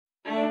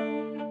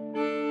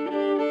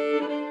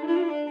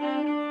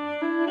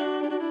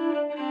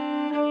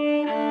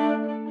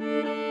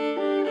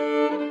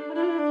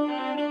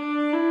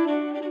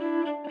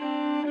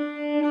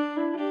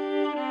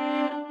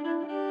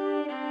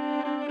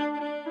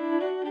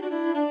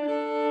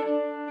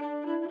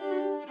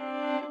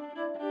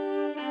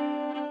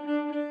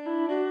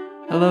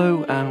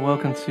Hello and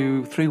welcome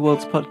to Three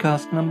Worlds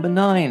podcast number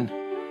 9.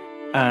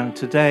 And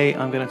today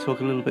I'm going to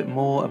talk a little bit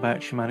more about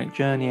shamanic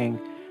journeying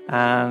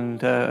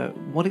and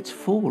what it's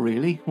for,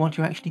 really, what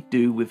you actually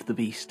do with the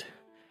beast.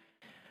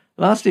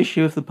 Last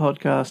issue of the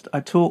podcast, I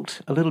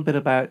talked a little bit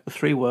about the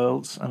three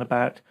worlds and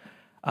about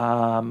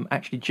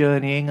actually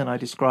journeying, and I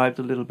described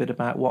a little bit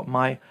about what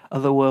my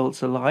other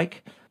worlds are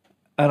like.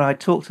 And I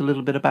talked a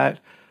little bit about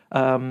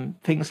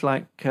things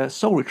like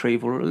soul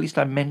retrieval, or at least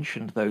I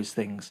mentioned those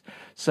things.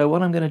 So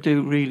what I'm going to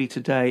do really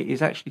today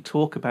is actually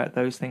talk about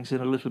those things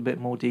in a little bit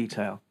more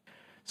detail.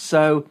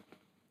 So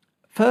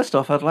first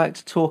off, I'd like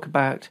to talk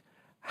about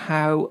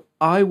how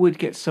I would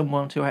get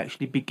someone to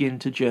actually begin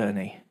to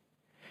journey.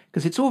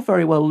 Because it's all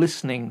very well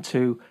listening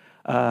to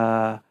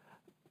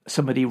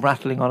somebody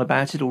rattling on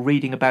about it or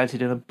reading about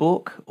it in a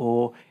book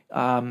or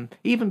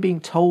even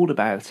being told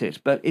about it,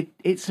 but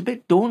it's a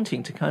bit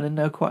daunting to kind of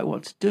know quite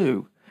what to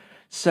do.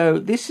 So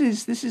this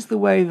is the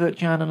way that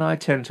Jan and I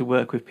tend to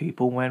work with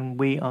people when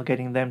we are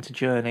getting them to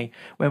journey,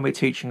 when we're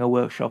teaching a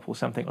workshop or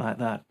something like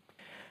that.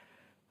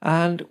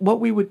 And what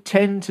we would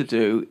tend to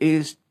do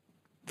is,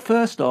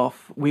 first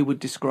off, we would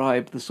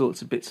describe the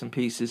sorts of bits and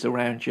pieces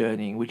around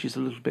journeying, which is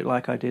a little bit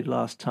like I did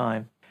last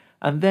time.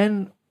 And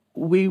then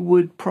we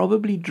would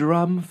probably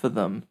drum for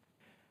them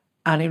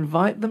and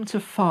invite them to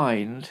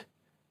find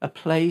a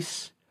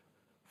place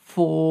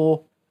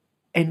for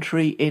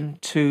entry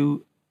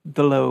into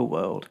the lower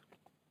world.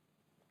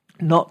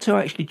 Not to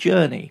actually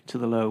journey to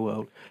the lower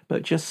world,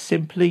 but just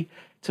simply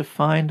to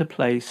find a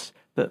place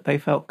that they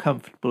felt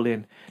comfortable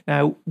in.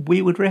 Now,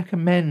 we would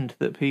recommend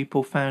that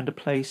people found a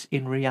place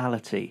in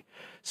reality.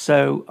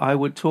 So I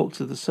would talk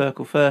to the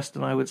circle first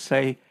and I would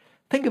say,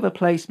 think of a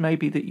place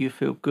maybe that you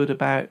feel good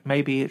about.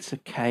 Maybe it's a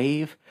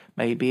cave,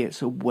 maybe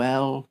it's a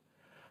well,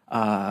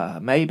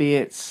 maybe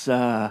it's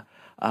an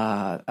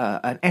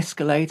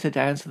escalator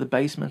down to the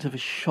basement of a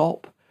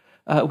shop.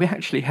 We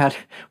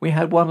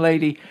had one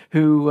lady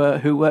who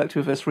worked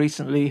with us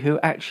recently who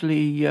actually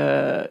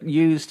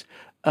used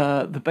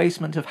the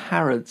basement of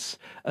Harrods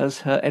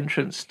as her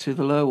entrance to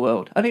the lower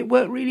world, and it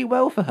worked really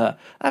well for her.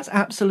 That's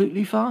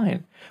absolutely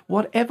fine.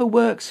 Whatever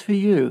works for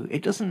you,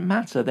 it doesn't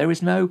matter. There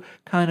is no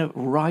kind of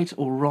right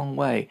or wrong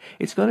way.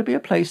 It's got to be a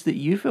place that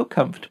you feel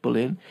comfortable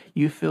in,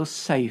 you feel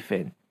safe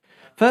in.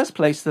 First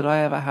place that I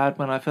ever had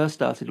when I first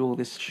started all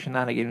this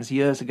shenanigans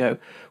years ago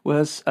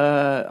was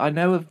I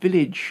know a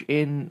village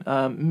in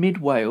mid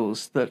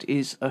Wales that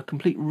is a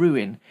complete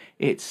ruin.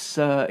 It's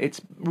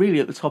really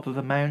at the top of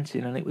a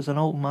mountain, and it was an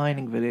old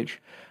mining village,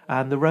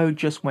 and the road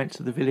just went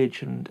to the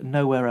village and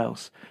nowhere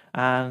else.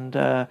 And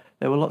there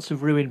were lots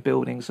of ruined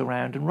buildings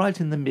around, and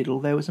right in the middle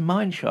there was a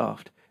mine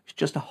shaft. It's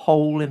just a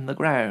hole in the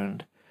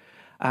ground.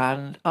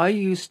 And I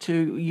used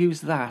to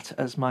use that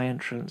as my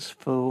entrance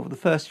for the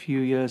first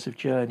few years of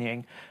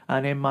journeying.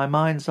 And in my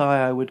mind's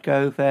eye, I would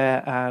go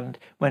there, and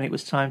when it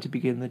was time to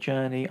begin the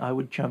journey, I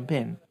would jump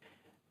in.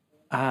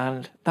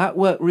 And that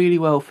worked really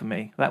well for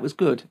me. That was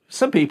good.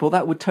 Some people,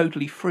 that would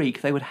totally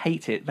freak. They would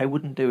hate it. They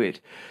wouldn't do it.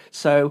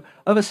 So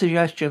other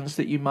suggestions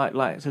that you might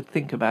like to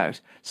think about.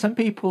 Some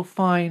people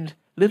find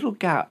little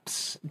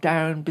gaps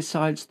down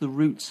besides the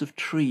roots of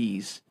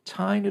trees,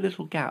 tiny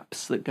little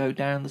gaps that go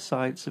down the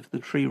sides of the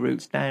tree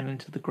roots down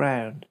into the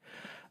ground.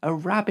 A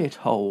rabbit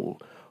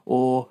hole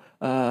or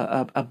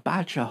a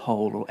badger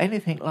hole or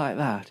anything like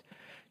that.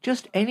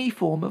 Just any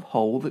form of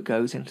hole that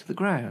goes into the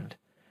ground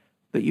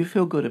that you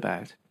feel good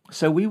about.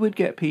 So we would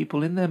get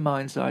people in their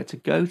mind's eye to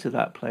go to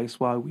that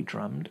place while we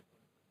drummed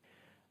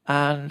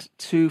and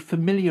to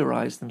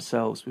familiarise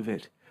themselves with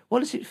it. What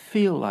does it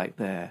feel like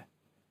there?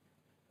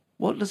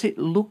 What does it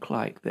look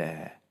like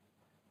there?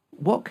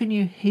 What can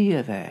you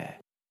hear there?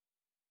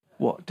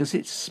 What does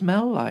it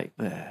smell like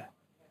there?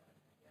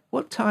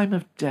 What time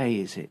of day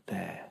is it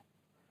there?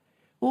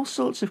 All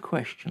sorts of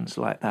questions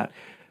like that.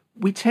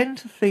 We tend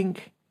to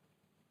think,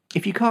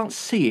 if you can't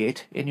see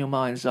it in your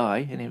mind's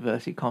eye, in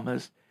inverted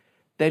commas,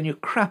 then you're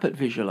crap at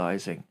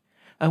visualising.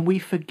 And we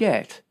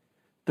forget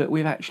that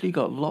we've actually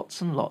got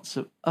lots and lots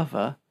of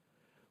other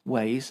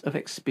ways of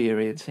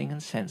experiencing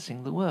and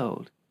sensing the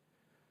world.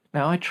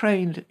 Now, I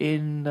trained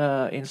in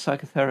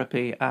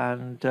psychotherapy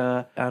and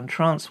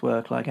trance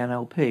work like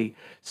NLP,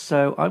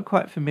 so I'm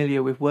quite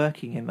familiar with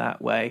working in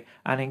that way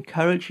and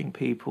encouraging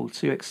people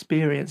to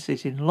experience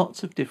it in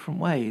lots of different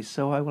ways.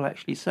 So I will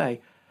actually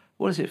say,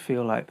 what does it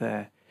feel like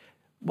there?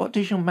 What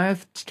does your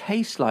mouth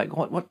taste like?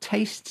 What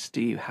tastes do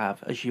you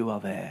have as you are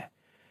there?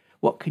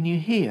 What can you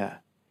hear?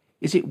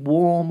 Is it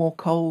warm or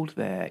cold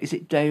there? Is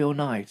it day or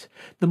night?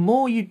 The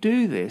more you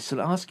do this and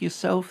ask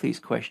yourself these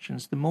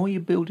questions, the more you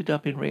build it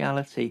up in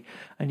reality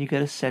and you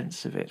get a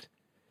sense of it.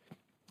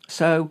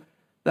 So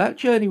that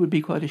journey would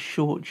be quite a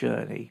short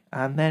journey,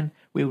 and then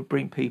we would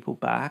bring people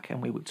back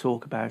and we would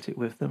talk about it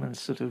with them and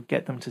sort of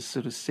get them to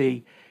sort of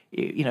see,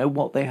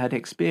 what they had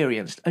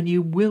experienced. And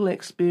you will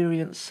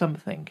experience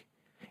something.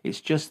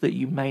 It's just that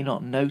you may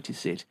not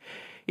notice it.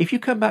 If you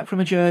come back from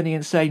a journey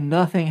and say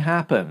nothing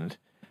happened,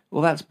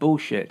 well, that's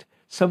bullshit.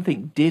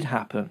 Something did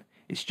happen.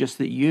 It's just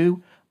that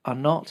you are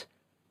not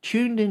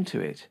tuned into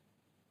it.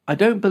 I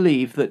don't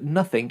believe that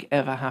nothing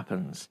ever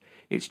happens.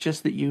 It's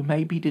just that you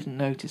maybe didn't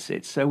notice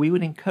it. So we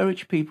would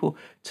encourage people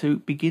to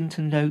begin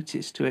to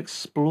notice, to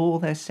explore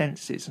their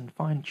senses and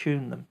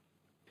fine-tune them.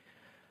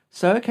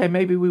 So, okay,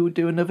 maybe we would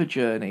do another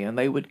journey and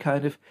they would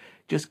kind of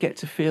just get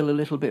to feel a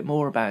little bit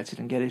more about it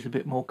and get it a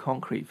bit more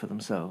concrete for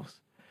themselves.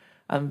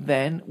 And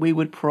then we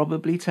would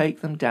probably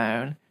take them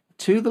down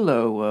to the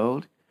lower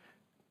world,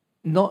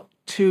 not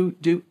to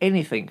do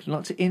anything,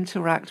 not to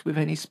interact with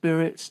any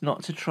spirits,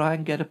 not to try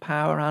and get a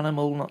power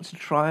animal, not to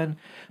try and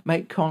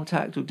make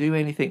contact or do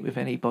anything with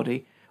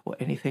anybody or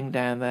anything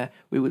down there.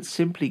 We would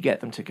simply get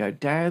them to go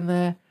down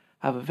there,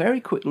 have a very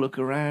quick look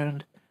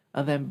around,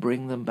 and then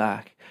bring them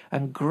back.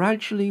 And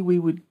gradually we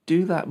would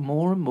do that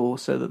more and more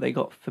so that they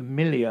got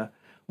familiar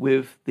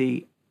with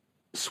the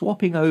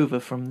swapping over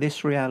from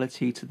this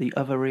reality to the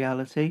other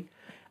reality,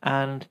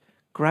 and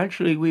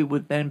gradually we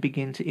would then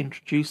begin to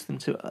introduce them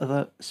to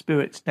other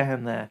spirits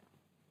down there.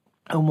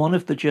 And one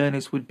of the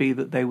journeys would be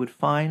that they would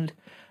find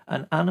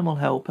an animal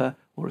helper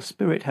or a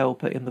spirit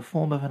helper in the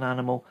form of an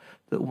animal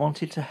that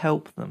wanted to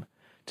help them,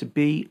 to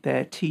be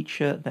their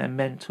teacher, their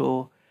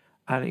mentor,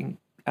 and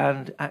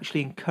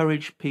actually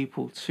encourage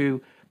people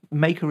to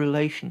make a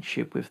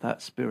relationship with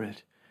that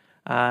spirit.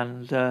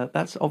 And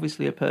that's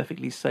obviously a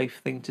perfectly safe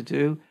thing to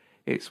do.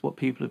 It's what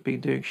people have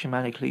been doing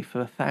shamanically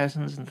for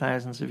thousands and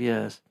thousands of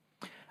years,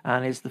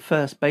 and is the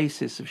first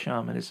basis of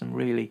shamanism,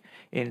 really,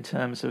 in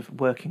terms of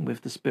working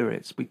with the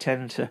spirits. We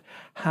tend to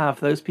have,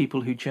 those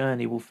people who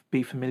journey will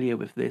be familiar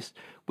with this,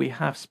 we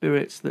have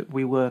spirits that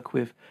we work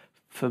with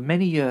for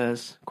many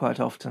years, quite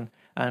often,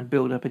 and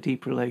build up a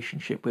deep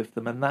relationship with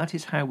them, and that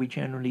is how we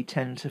generally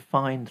tend to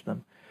find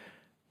them.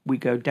 We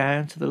go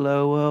down to the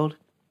lower world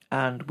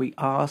and we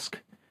ask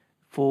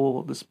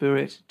for the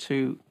spirit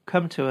to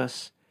come to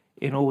us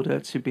in order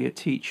to be a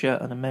teacher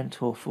and a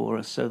mentor for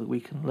us so that we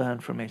can learn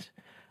from it,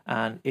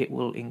 and it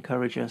will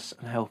encourage us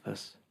and help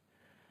us.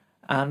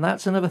 And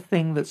that's another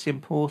thing that's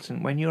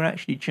important. When you're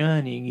actually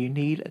journeying, you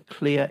need a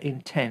clear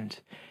intent.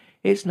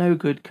 It's no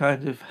good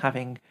kind of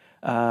having,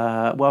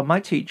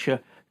 my teacher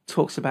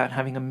talks about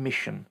having a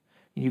mission.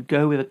 You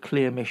go with a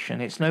clear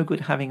mission. It's no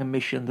good having a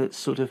mission that's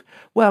sort of,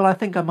 I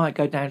think I might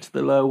go down to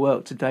the lower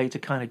world today to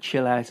kind of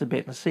chill out a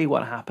bit and see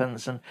what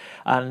happens,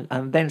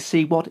 and then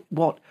see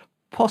what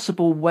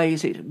possible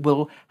ways it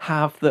will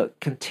have that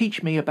can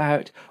teach me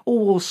about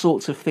all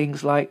sorts of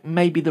things, like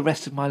maybe the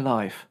rest of my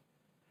life.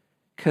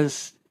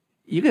 Because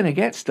you're going to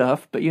get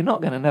stuff, but you're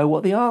not going to know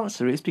what the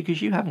answer is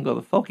because you haven't got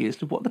the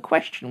foggiest of what the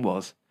question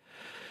was.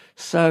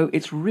 So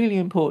it's really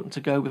important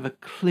to go with a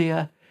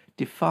clear,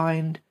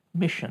 defined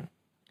mission.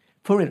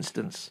 For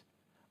instance,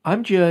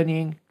 I'm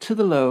journeying to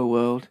the lower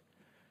world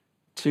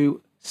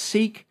to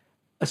seek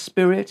a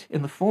spirit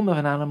in the form of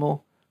an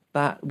animal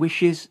that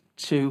wishes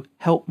to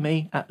help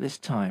me at this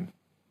time.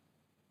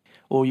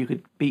 Or you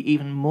could be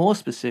even more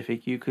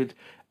specific. You could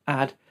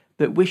add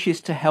that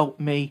wishes to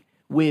help me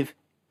with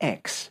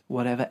X,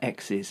 whatever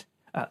X is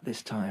at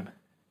this time.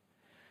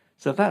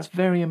 So that's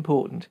very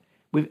important.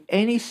 With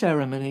any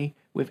ceremony,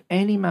 with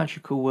any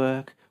magical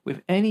work,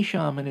 with any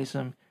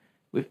shamanism,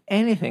 with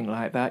anything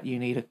like that, you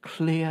need a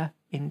clear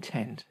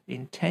intent.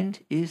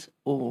 Intent is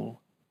all.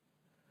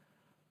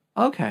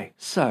 Okay,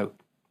 so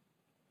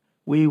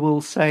we will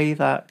say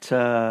that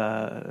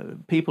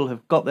people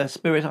have got their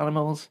spirit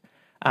animals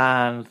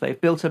and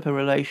they've built up a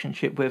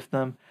relationship with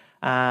them,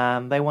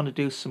 and they want to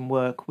do some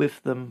work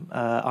with them,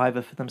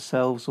 either for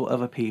themselves or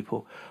other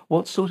people.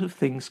 What sort of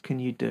things can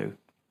you do?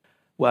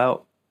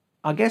 Well,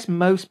 I guess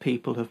most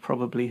people have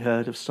probably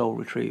heard of soul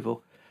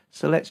retrieval,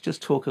 so let's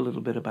just talk a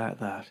little bit about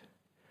that.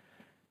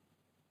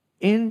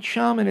 In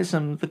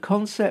shamanism, the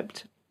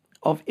concept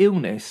of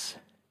illness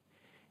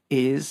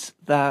is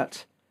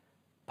that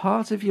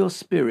part of your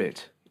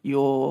spirit,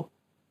 your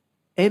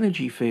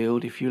energy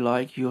field, if you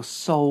like, your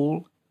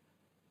soul,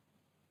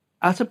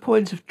 at a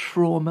point of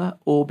trauma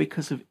or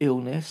because of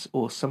illness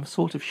or some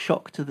sort of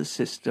shock to the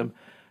system,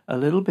 a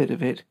little bit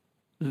of it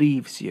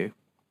leaves you.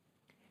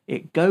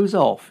 It goes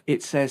off.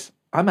 It says,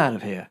 I'm out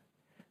of here.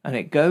 And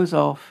it goes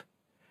off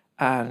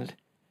and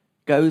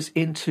goes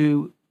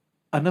into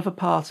another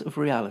part of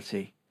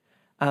reality.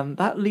 And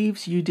that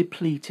leaves you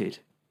depleted.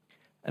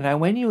 And now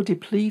when you're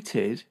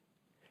depleted,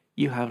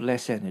 you have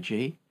less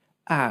energy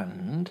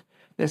and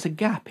there's a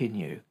gap in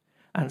you.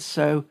 And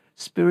so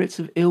spirits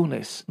of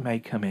illness may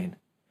come in.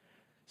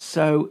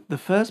 So the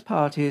first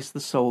part is the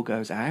soul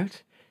goes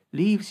out,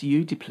 leaves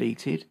you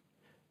depleted,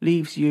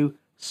 leaves you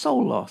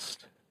soul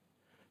lost,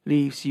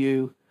 leaves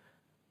you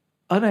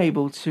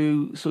unable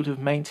to sort of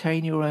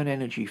maintain your own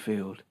energy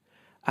field.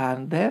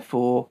 And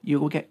therefore you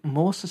will get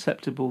more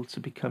susceptible to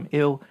become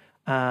ill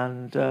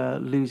and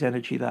lose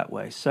energy that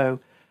way. So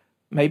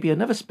maybe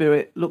another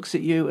spirit looks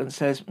at you and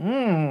says,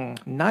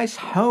 nice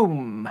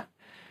home.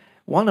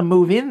 Want to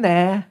move in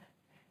there?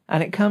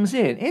 And it comes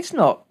in. It's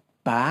not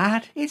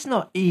bad. It's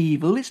not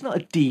evil. It's not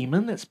a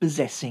demon that's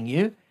possessing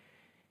you.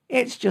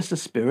 It's just a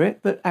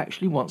spirit that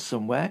actually wants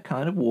somewhere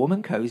kind of warm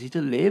and cozy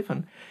to live.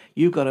 And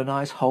you've got a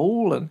nice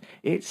hole, and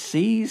it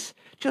sees,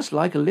 just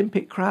like a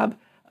limpet crab,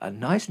 a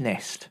nice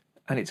nest.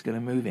 and it's going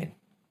to move in.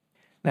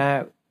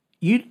 Now,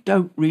 you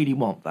don't really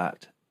want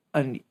that,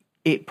 and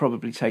it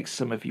probably takes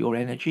some of your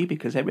energy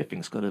because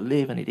everything's got to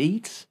live and it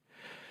eats.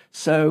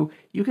 So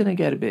you're going to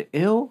get a bit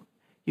ill,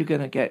 you're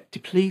going to get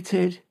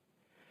depleted,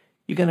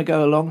 you're going to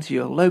go along to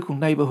your local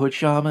neighbourhood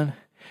shaman.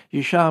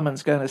 Your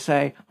shaman's going to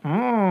say,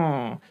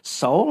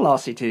 soul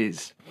loss it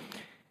is.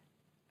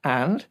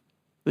 And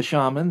the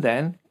shaman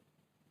then,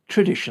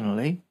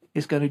 traditionally,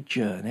 is going to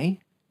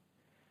journey.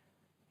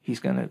 He's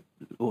going to,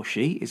 or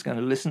she is going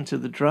to listen to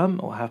the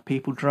drum or have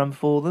people drum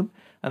for them,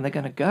 and they're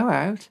going to go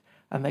out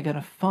and they're going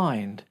to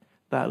find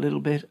that little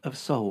bit of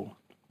soul.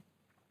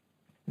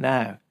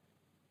 Now,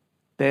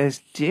 there's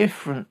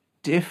different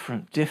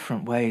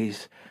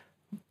ways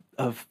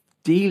of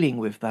dealing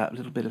with that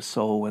little bit of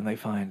soul when they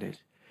find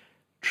it.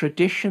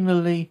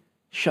 Traditionally,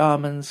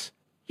 shamans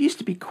used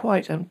to be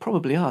quite, and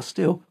probably are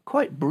still,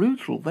 quite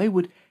brutal. They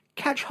would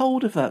catch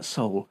hold of that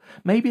soul.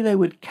 Maybe they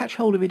would catch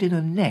hold of it in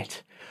a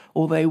net,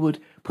 or they would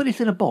put it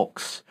in a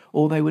box,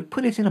 or they would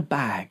put it in a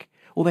bag,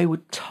 or they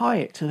would tie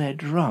it to their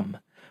drum.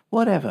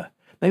 Whatever.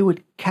 They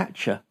would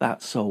capture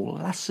that soul,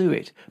 lasso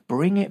it,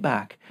 bring it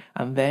back,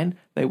 and then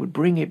they would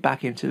bring it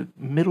back into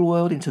middle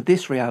world, into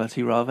this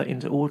reality rather,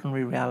 into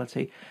ordinary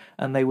reality,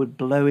 and they would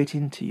blow it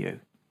into you.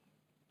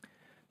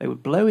 They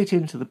would blow it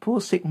into the poor,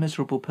 sick,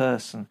 miserable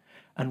person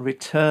and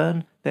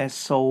return their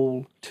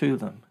soul to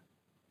them.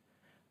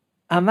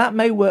 And that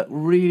may work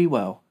really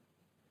well.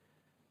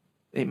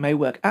 It may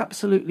work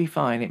absolutely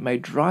fine. It may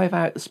drive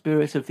out the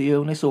spirit of the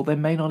illness, or there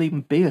may not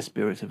even be a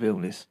spirit of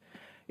illness.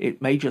 It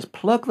may just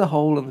plug the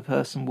hole and the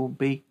person will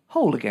be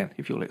whole again,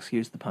 if you'll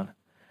excuse the pun.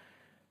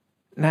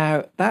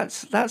 Now,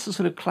 that's a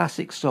sort of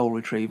classic soul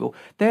retrieval.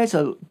 There's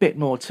a bit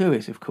more to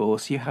it, of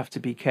course. You have to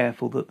be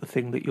careful that the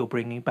thing that you're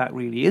bringing back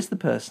really is the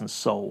person's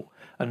soul,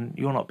 and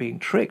you're not being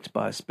tricked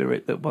by a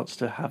spirit that wants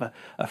to have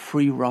a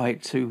free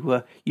right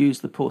to use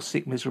the poor,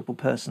 sick, miserable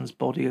person's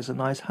body as a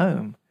nice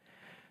home.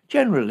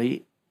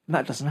 Generally,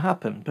 that doesn't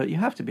happen, but you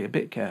have to be a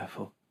bit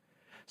careful.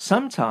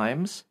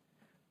 Sometimes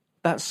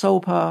that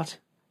soul part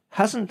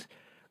hasn't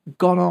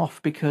gone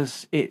off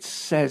because it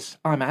says,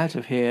 I'm out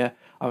of here,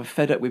 I'm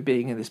fed up with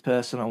being in this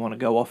person, I want to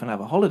go off and have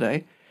a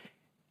holiday.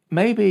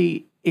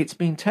 Maybe it's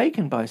been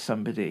taken by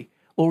somebody,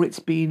 or it's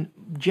been,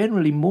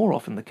 generally more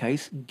often the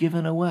case,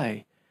 given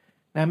away.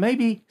 Now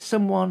maybe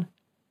someone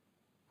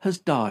has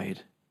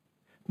died.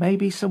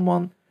 Maybe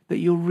someone that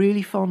you're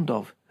really fond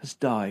of has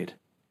died.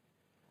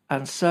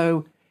 And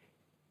so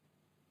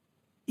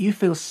you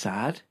feel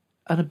sad,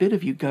 and a bit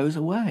of you goes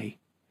away.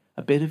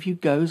 A bit of you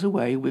goes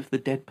away with the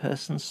dead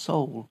person's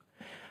soul.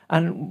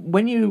 And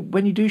when you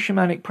do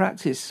shamanic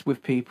practice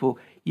with people,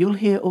 you'll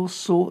hear all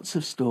sorts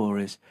of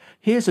stories.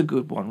 Here's a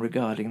good one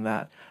regarding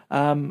that.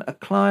 A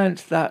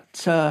client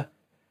that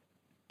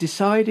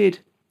decided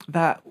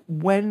that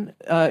when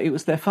it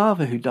was their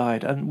father who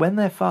died, and when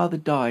their father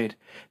died,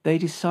 they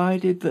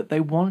decided that they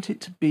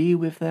wanted to be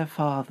with their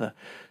father.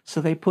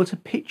 So they put a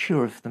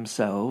picture of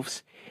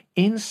themselves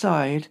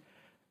inside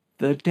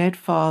the dead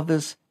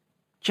father's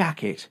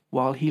jacket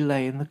while he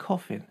lay in the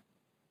coffin.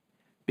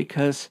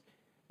 Because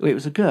it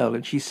was a girl,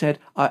 and she said,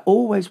 I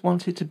always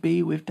wanted to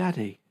be with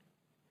Daddy.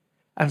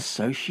 And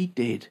so she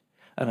did,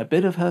 and a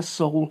bit of her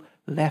soul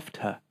left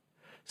her.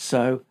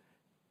 So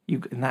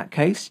in that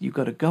case, you've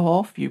got to go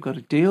off, you've got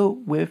to deal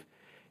with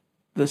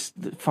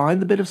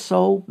find the bit of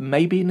soul,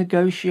 maybe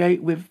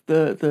negotiate with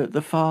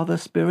the father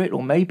spirit,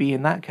 or maybe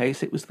in that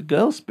case it was the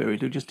girl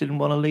spirit who just didn't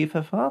want to leave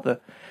her father.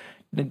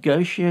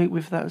 Negotiate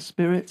with that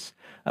spirit,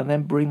 and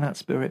then bring that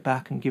spirit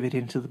back and give it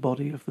into the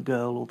body of the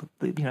girl, or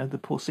the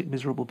poor, sick,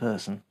 miserable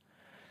person.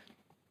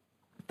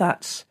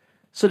 That's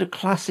sort of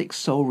classic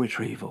soul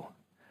retrieval.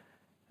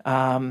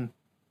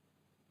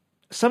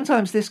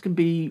 Sometimes this can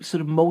be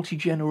sort of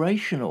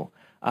multi-generational.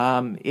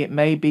 It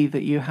may be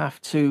that you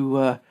have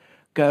to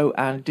go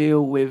and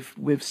deal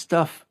with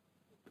stuff.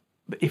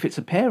 If it's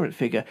a parent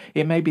figure,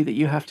 it may be that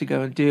you have to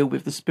go and deal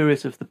with the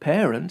spirit of the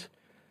parent,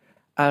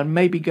 and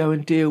maybe go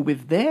and deal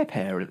with their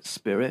parent's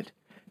spirit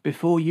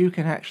before you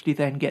can actually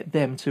then get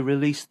them to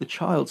release the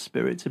child's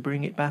spirit to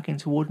bring it back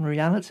into ordinary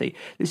reality.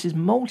 This is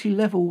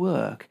multi-level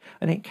work,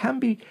 and it can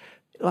be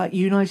like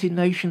United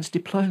Nations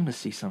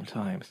diplomacy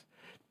sometimes.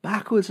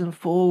 Backwards and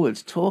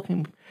forwards,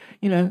 talking,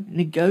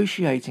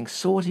 negotiating,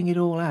 sorting it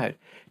all out,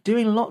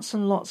 doing lots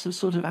and lots of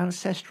sort of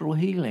ancestral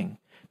healing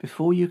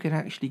before you can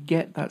actually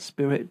get that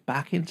spirit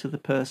back into the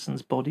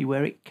person's body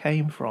where it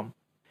came from.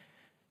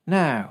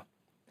 Now,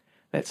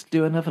 let's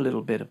do another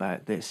little bit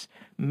about this.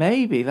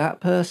 Maybe that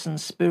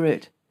person's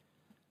spirit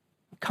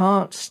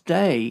can't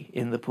stay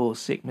in the poor,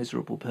 sick,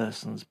 miserable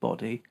person's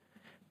body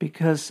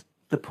because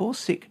the poor,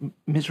 sick,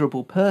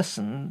 miserable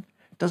person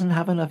doesn't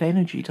have enough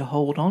energy to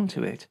hold on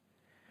to it.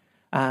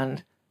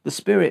 And the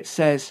spirit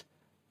says,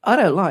 I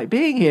don't like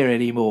being here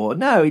anymore.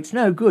 No, it's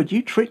no good.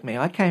 You tricked me.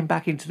 I came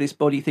back into this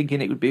body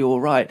thinking it would be all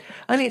right,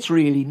 and it's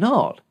really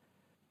not.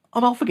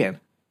 I'm off again.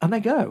 And they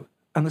go.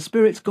 And the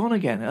spirit's gone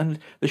again, and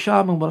the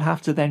shaman will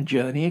have to then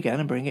journey again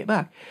and bring it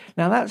back.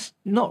 Now, that's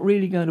not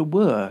really going to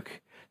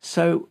work.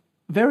 So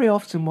very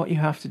often what you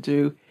have to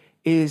do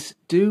is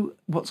do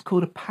what's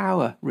called a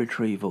power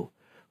retrieval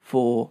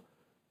for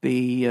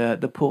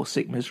the poor,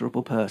 sick,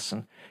 miserable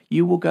person.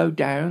 You will go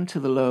down to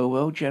the lower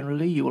world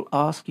generally. You will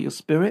ask your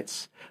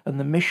spirits, and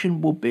the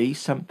mission will be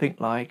something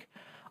like,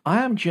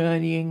 I am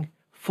journeying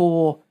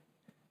for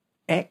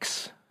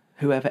X,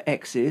 whoever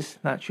X is,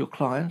 that's your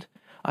client.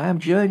 I am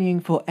journeying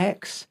for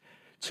X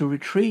to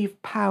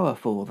retrieve power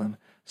for them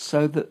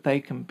so that they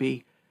can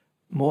be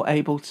more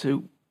able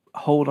to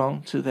hold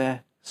on to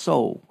their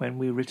soul when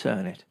we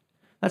return it.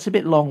 That's a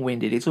bit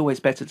long-winded. It's always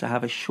better to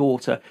have a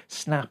shorter,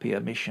 snappier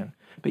mission.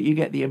 But you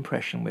get the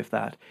impression with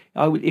that.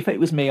 If it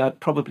was me, I'd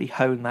probably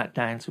hone that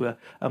down to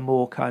a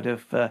more kind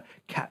of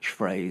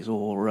catchphrase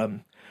or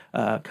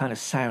kind of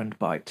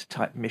soundbite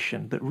type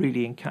mission that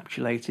really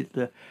encapsulated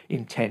the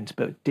intent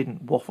but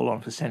didn't waffle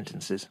on for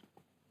sentences.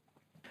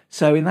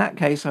 So in that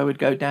case, I would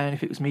go down.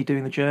 If it was me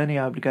doing the journey,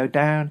 I would go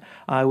down.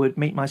 I would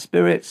meet my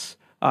spirits.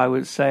 I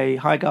would say,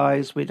 hi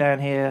guys, we're down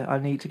here. I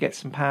need to get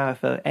some power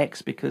for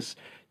X because,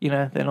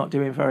 they're not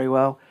doing very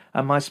well.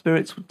 And my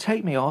spirits would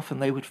take me off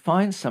and they would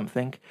find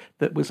something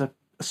that was a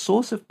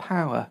source of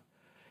power,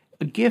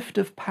 a gift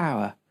of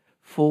power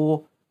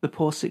for the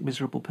poor, sick,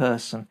 miserable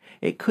person.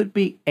 It could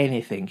be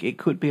anything. It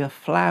could be a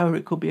flower.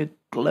 It could be a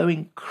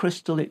glowing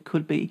crystal. It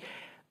could be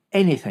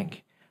anything.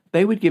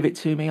 They would give it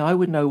to me. I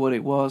would know what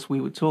it was. We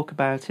would talk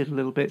about it a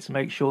little bit to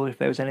make sure if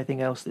there was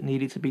anything else that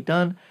needed to be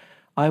done.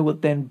 I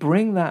would then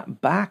bring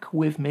that back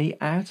with me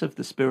out of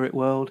the spirit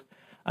world,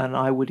 and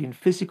I would, in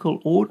physical,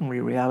 ordinary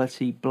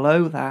reality,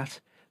 blow that,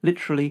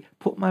 literally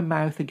put my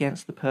mouth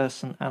against the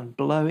person and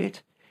blow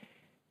it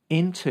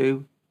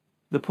into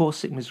the poor,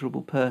 sick,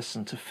 miserable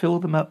person to fill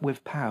them up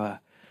with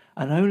power.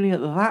 And only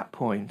at that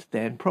point,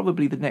 then,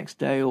 probably the next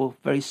day or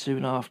very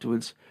soon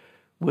afterwards,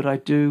 would I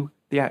do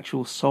the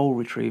actual soul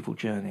retrieval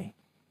journey.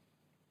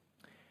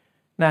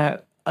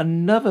 Now,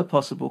 another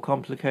possible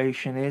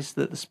complication is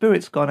that the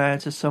spirit's gone out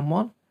to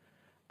someone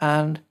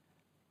and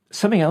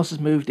something else has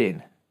moved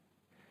in.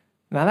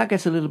 Now that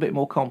gets a little bit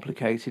more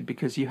complicated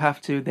because you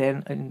have to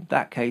then, in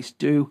that case,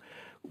 do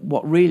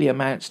what really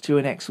amounts to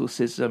an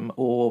exorcism,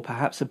 or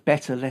perhaps a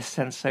better, less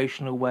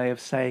sensational way of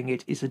saying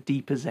it is a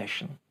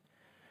depossession.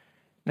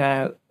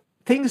 Now,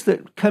 things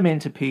that come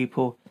into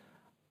people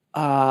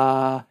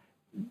are,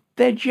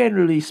 they're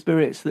generally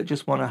spirits that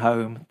just want a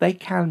home. They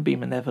can be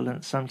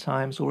malevolent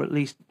sometimes, or at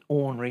least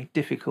ornery,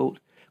 difficult,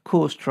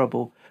 cause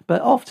trouble,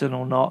 but often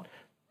or not,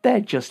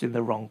 they're just in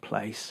the wrong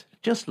place.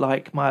 Just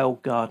like my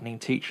old gardening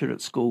teacher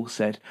at school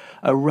said,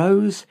 a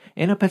rose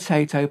in a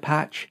potato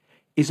patch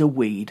is a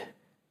weed.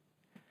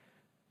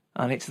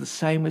 And it's the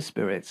same with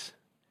spirits.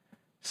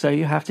 So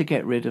you have to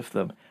get rid of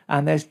them.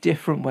 And there's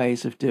different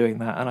ways of doing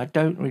that. And I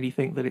don't really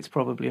think that it's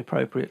probably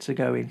appropriate to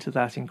go into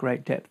that in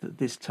great depth at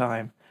this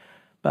time.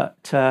 But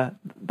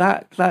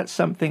that's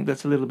something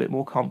that's a little bit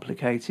more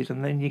complicated,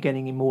 and then you're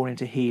getting more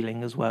into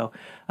healing as well.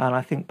 And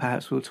I think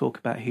perhaps we'll talk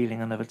about healing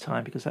another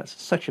time because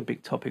that's such a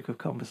big topic of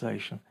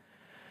conversation.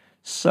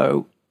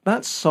 So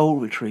that's soul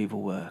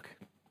retrieval work.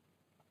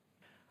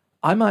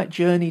 I might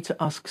journey to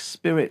ask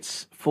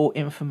spirits for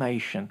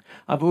information.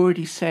 I've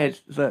already said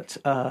that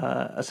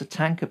as a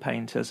tanka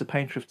painter, as a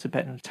painter of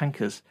Tibetan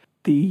tankas,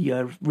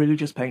 the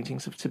religious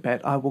paintings of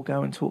Tibet, I will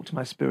go and talk to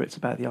my spirits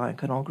about the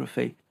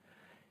iconography.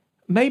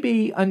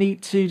 Maybe I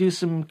need to do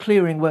some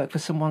clearing work for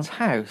someone's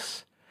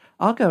house.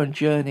 I'll go and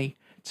journey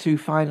to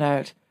find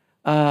out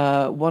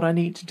what I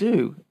need to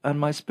do, and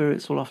my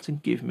spirits will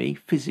often give me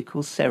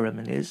physical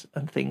ceremonies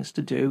and things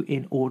to do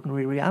in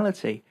ordinary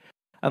reality.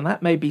 And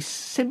that may be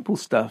simple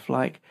stuff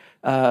like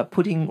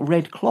putting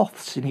red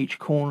cloths in each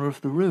corner of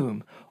the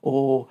room,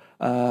 or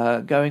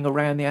going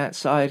around the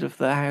outside of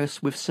the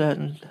house with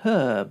certain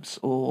herbs,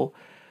 or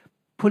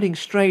putting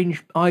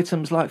strange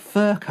items like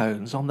fir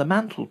cones on the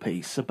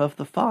mantelpiece above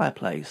the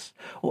fireplace,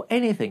 or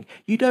anything.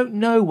 You don't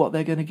know what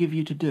they're going to give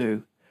you to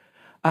do.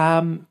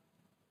 And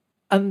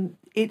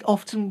it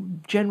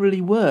often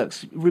generally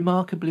works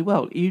remarkably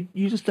well. You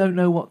just don't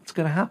know what's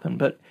going to happen.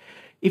 But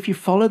if you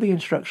follow the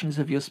instructions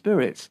of your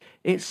spirits,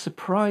 it's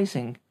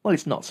surprising. Well,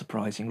 it's not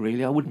surprising,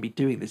 really. I wouldn't be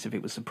doing this if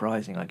it was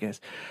surprising, I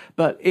guess.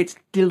 But it's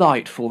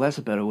delightful. That's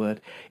a better word.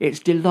 It's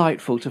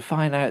delightful to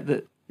find out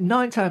that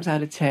 9 times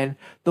out of 10,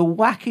 the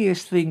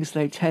wackiest things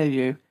they tell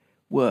you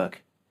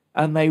work.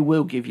 And they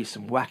will give you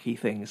some wacky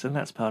things, and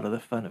that's part of the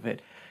fun of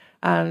it.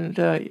 And,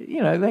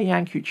 they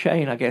yank your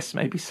chain, I guess,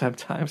 maybe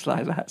sometimes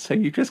like that. So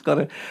you just got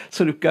to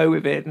sort of go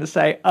with it and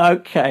say,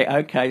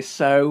 okay,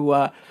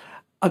 so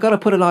I got to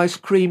put an ice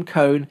cream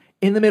cone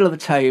in the middle of the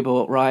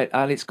table, right?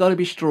 And it's got to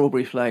be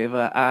strawberry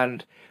flavour,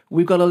 and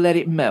we've got to let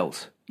it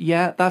melt.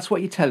 Yeah, that's what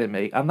you're telling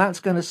me. And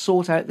that's going to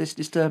sort out this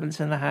disturbance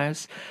in the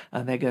house.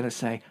 And they're going to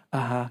say,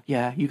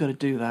 yeah, you got to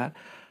do that.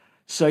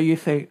 So you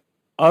think,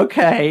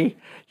 okay,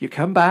 you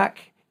come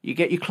back, you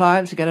get your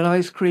client to get an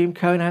ice cream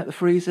cone out the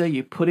freezer,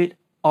 you put it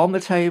on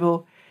the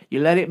table, you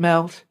let it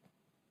melt,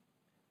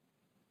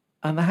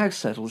 and the house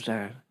settles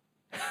down.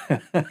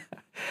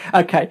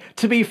 Okay,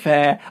 to be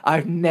fair,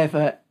 I've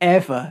never,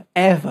 ever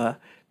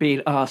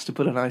being asked to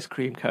put an ice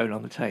cream cone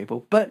on the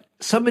table, but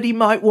somebody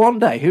might one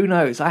day. Who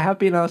knows? I have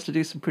been asked to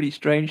do some pretty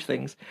strange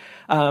things.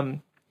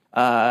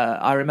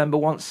 I remember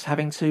once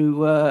having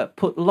to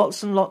put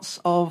lots and lots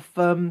of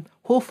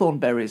hawthorn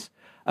berries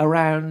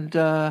around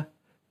the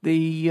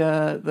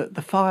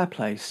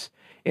fireplace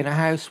in a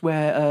house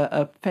where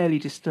a fairly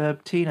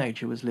disturbed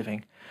teenager was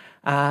living,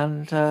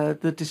 and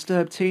the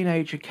disturbed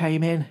teenager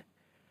came in,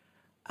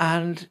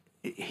 and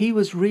he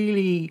was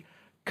really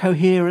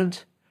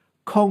coherent,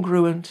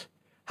 congruent,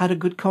 had a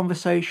good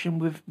conversation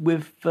with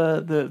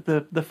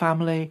the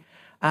family,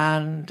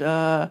 and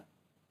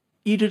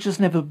you'd have just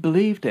never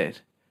believed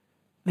it.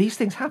 These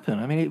things happen.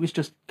 I mean, it was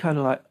just kind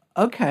of like,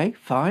 okay,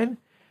 fine.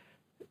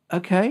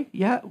 Okay,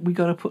 yeah, we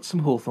got to put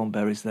some hawthorn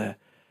berries there.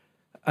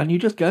 And you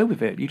just go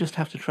with it. You just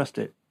have to trust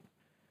it.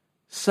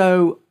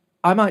 So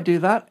I might do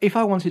that. If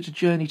I wanted to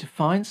journey to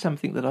find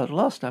something that I'd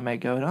lost, I may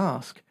go and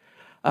ask.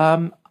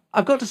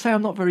 I've got to say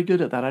I'm not very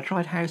good at that. I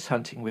tried house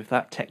hunting with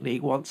that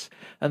technique once,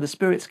 and the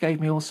spirits gave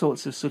me all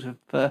sorts of sort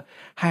of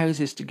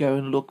houses to go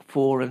and look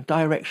for, and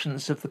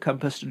directions of the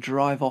compass to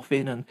drive off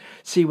in and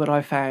see what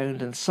I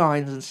found, and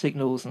signs and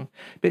signals and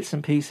bits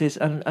and pieces.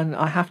 And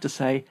I have to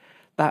say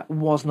that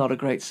was not a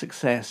great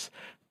success.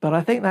 But I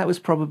think that was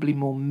probably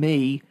more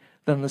me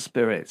than the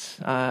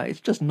spirits.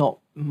 It's just not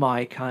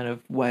my kind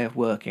of way of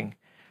working.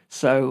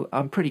 So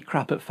I'm pretty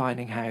crap at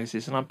finding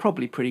houses, and I'm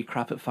probably pretty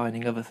crap at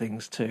finding other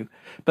things too.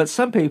 But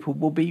some people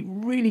will be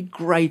really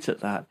great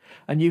at that,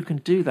 and you can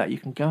do that. You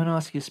can go and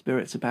ask your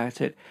spirits about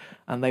it,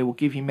 and they will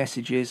give you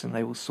messages, and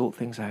they will sort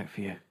things out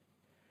for you.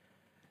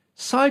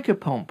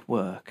 Psychopomp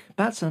work,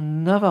 that's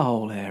another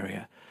whole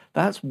area.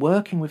 That's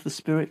working with the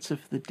spirits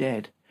of the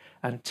dead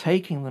and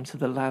taking them to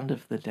the land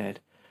of the dead.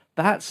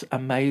 That's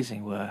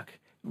amazing work.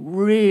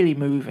 Really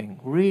moving,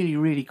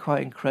 really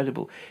quite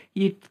incredible.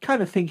 You'd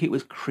kind of think it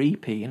was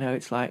creepy,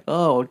 it's like,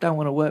 oh, I don't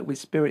want to work with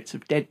spirits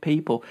of dead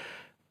people.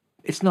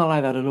 It's not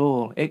like that at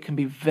all. It can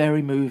be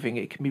very moving.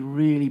 It can be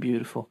really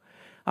beautiful.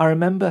 I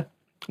remember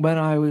when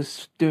I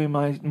was doing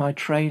my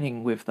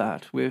training with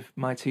that, with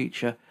my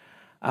teacher,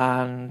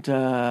 and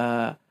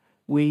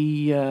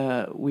we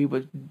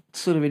were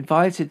sort of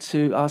invited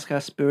to ask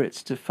our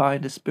spirits to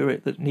find a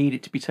spirit that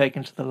needed to be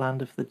taken to the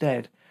land of the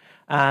dead.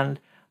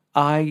 And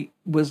I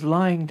was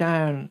lying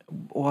down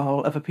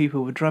while other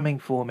people were drumming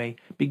for me,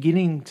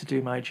 beginning to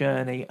do my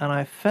journey, and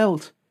I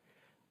felt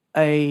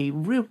a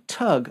real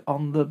tug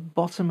on the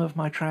bottom of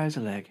my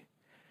trouser leg.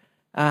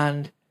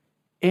 And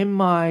in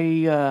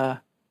my...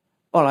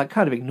 I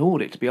kind of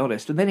ignored it, to be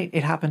honest, and then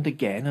it happened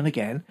again and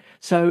again.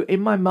 So in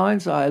my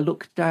mind's eye, I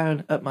looked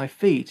down at my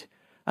feet,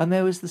 and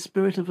there was the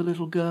spirit of a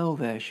little girl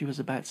there. She was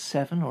about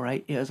 7 or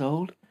 8 years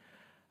old.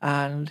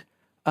 And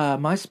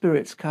my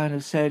spirits kind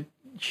of said,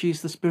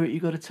 she's the spirit you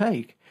got to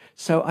take.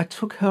 So I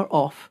took her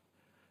off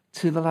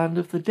to the land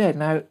of the dead.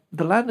 Now,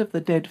 the land of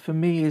the dead for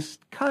me is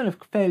kind of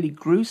fairly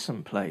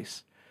gruesome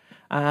place.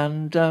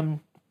 And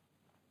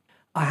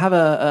I have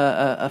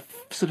a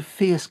sort of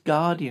fierce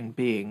guardian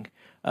being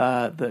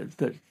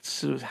that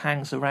sort of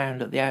hangs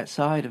around at the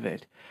outside of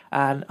it.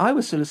 And I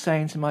was sort of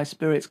saying to my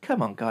spirits,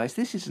 come on, guys,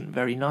 this isn't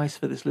very nice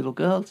for this little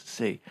girl to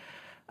see.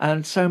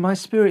 And so my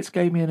spirits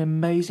gave me an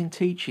amazing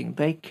teaching.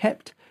 They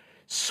kept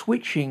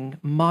switching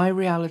my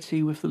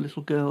reality with the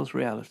little girl's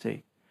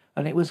reality.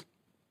 And it was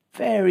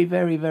very,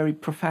 very, very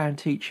profound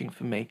teaching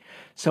for me.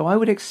 So I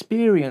would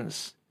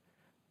experience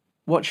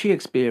what she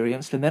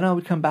experienced, and then I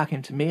would come back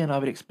into me and I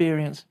would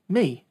experience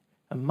me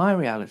and my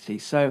reality.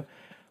 So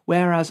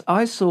whereas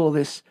I saw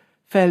this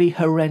fairly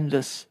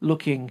horrendous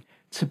looking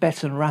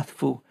Tibetan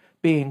wrathful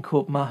being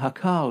called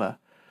Mahakala,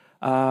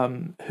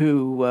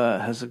 who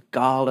has a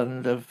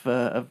garland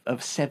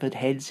of severed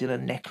heads in a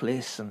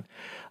necklace, and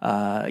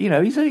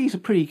he's a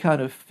pretty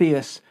kind of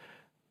fierce,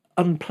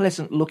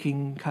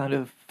 unpleasant-looking kind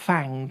of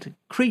fanged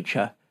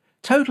creature.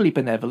 Totally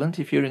benevolent.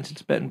 If you're into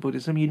Tibetan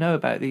Buddhism, you know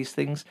about these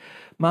things.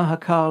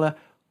 Mahakala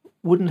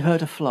wouldn't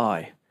hurt a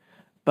fly,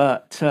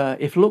 but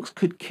if looks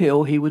could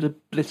kill, he would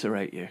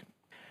obliterate you.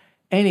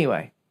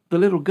 Anyway, the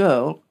little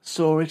girl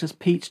saw it as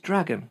Pete's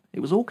dragon. It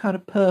was all kind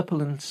of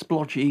purple and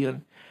splodgy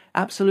and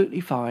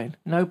absolutely fine,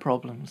 no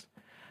problems.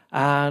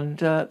 And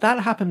that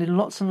happened in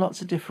lots and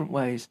lots of different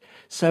ways.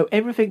 So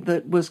everything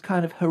that was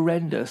kind of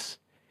horrendous,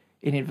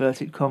 in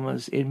inverted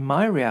commas, in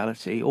my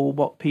reality, or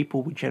what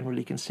people would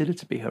generally consider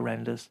to be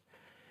horrendous,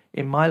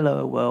 in my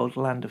lower world,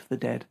 land of the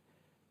dead,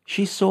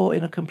 she saw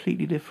in a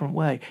completely different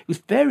way. It was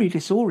very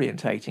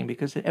disorientating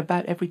because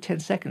about every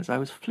 10 seconds I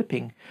was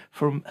flipping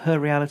from her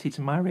reality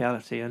to my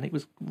reality, and it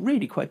was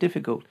really quite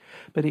difficult.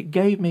 But it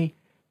gave me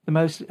the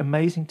most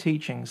amazing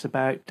teachings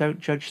about don't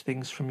judge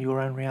things from your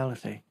own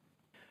reality.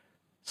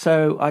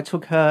 So I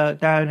took her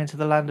down into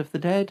the land of the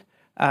dead,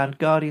 and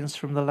guardians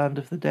from the land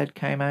of the dead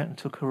came out and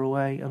took her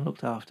away and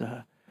looked after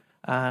her.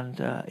 And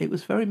it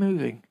was very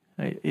moving.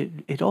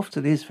 It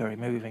often is very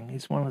moving.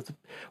 It's one of the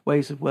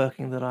ways of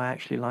working that I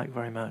actually like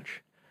very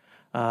much.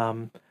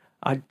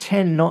 I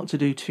tend not to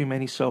do too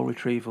many soul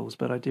retrievals,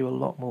 but I do a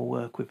lot more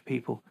work with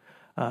people,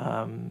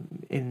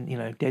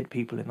 dead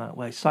people in that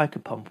way.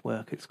 Psychopomp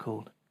work, it's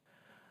called.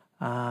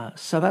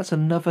 So that's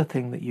another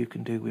thing that you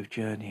can do with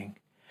journeying.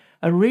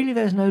 And really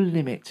there's no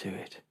limit to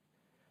it.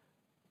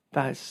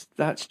 That's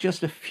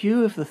just a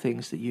few of the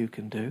things that you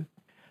can do.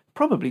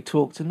 Probably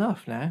talked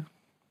enough now.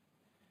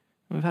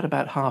 We've had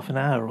about half an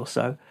hour or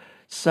so.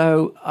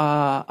 So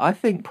I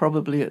think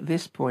probably at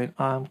this point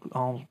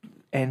I'll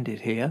end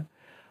it here.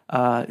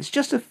 It's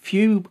just a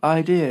few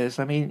ideas.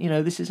 I mean,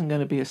 this isn't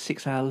going to be a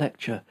 6-hour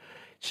lecture.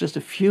 It's just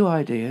a few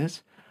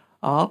ideas.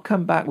 I'll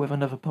come back with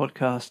another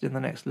podcast in the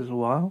next little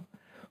while.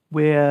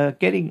 We're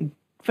getting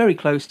very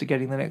close to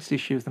getting the next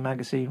issue of the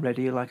magazine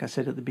ready, like I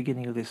said at the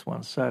beginning of this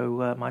one.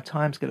 So my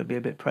time's going to be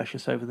a bit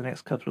precious over the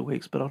next couple of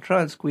weeks, but I'll try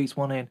and squeeze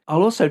one in.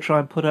 I'll also try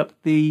and put up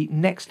the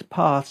next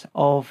part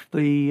of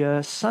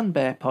the Sun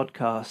Bear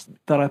podcast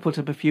that I put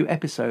up a few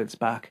episodes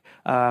back.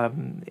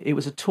 It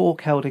was a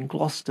talk held in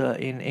Gloucester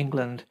in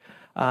England,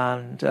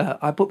 and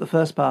I put the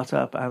first part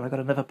up and I've got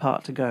another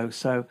part to go.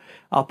 So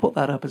I'll put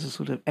that up as a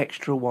sort of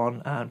extra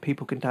one, and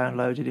people can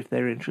download it if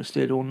they're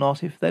interested, or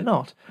not if they're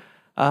not.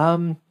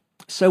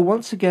 So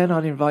once again,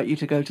 I'd invite you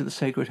to go to the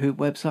Sacred Hoop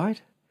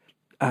website,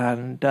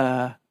 and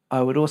I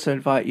would also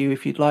invite you,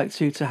 if you'd like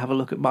to have a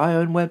look at my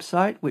own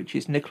website, which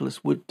is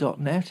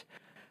nicholaswood.net.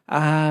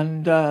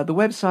 And the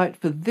website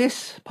for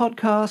this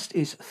podcast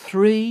is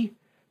 3,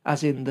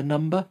 as in the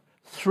number,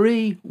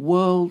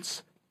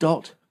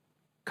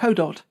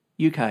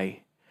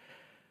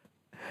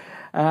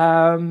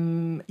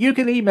 3worlds.co.uk. You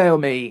can email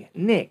me,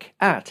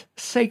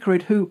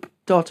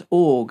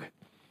 nick@sacredhoop.org.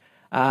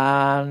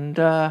 And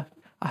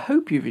I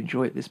hope you've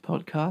enjoyed this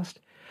podcast.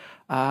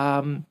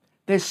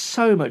 There's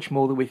so much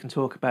more that we can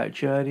talk about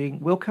journeying.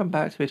 We'll come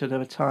back to it at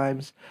other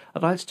times.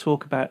 I'd like to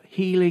talk about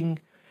healing,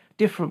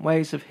 different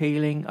ways of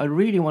healing. I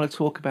really want to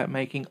talk about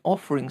making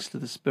offerings to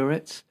the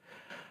spirits.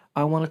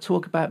 I want to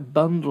talk about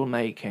bundle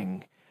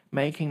making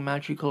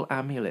magical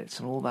amulets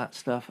and all that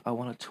stuff. I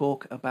want to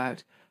talk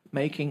about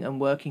making and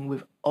working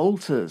with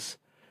altars.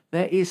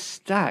 There is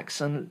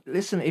stacks, and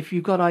listen, if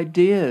you've got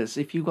ideas,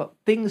 if you've got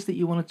things that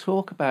you want to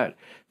talk about,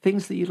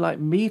 things that you'd like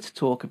me to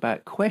talk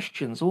about,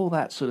 questions, all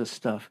that sort of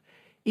stuff,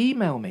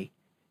 email me,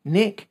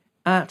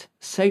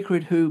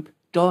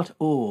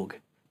 nick@sacredhoop.org.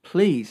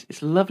 Please,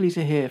 it's lovely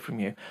to hear from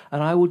you,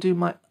 and I will do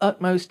my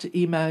utmost to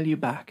email you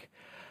back.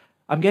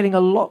 I'm getting a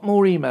lot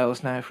more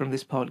emails now from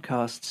this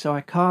podcast, so I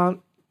can't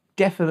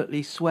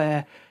definitely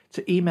swear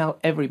to email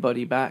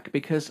everybody back,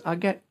 because I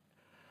get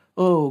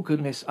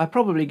I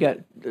probably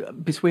get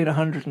between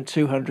 100 and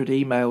 200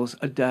 emails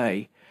a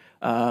day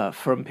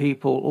from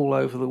people all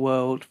over the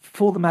world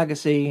for the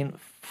magazine,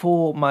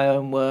 for my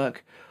own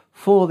work,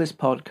 for this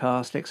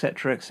podcast,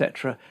 etc.,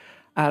 etc.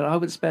 And I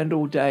would spend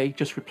all day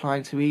just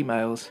replying to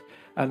emails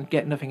and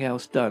get nothing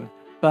else done.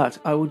 But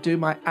I will do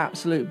my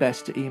absolute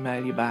best to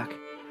email you back.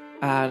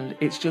 And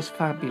it's just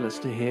fabulous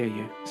to hear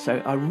you.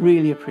 So I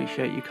really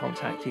appreciate you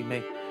contacting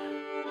me.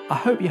 I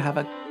hope you have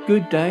a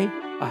good day.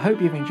 I hope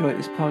you've enjoyed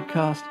this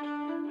podcast.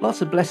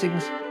 Lots of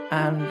blessings,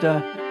 and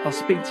I'll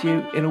speak to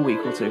you in a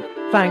week or two.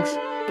 Thanks.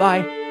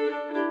 Bye.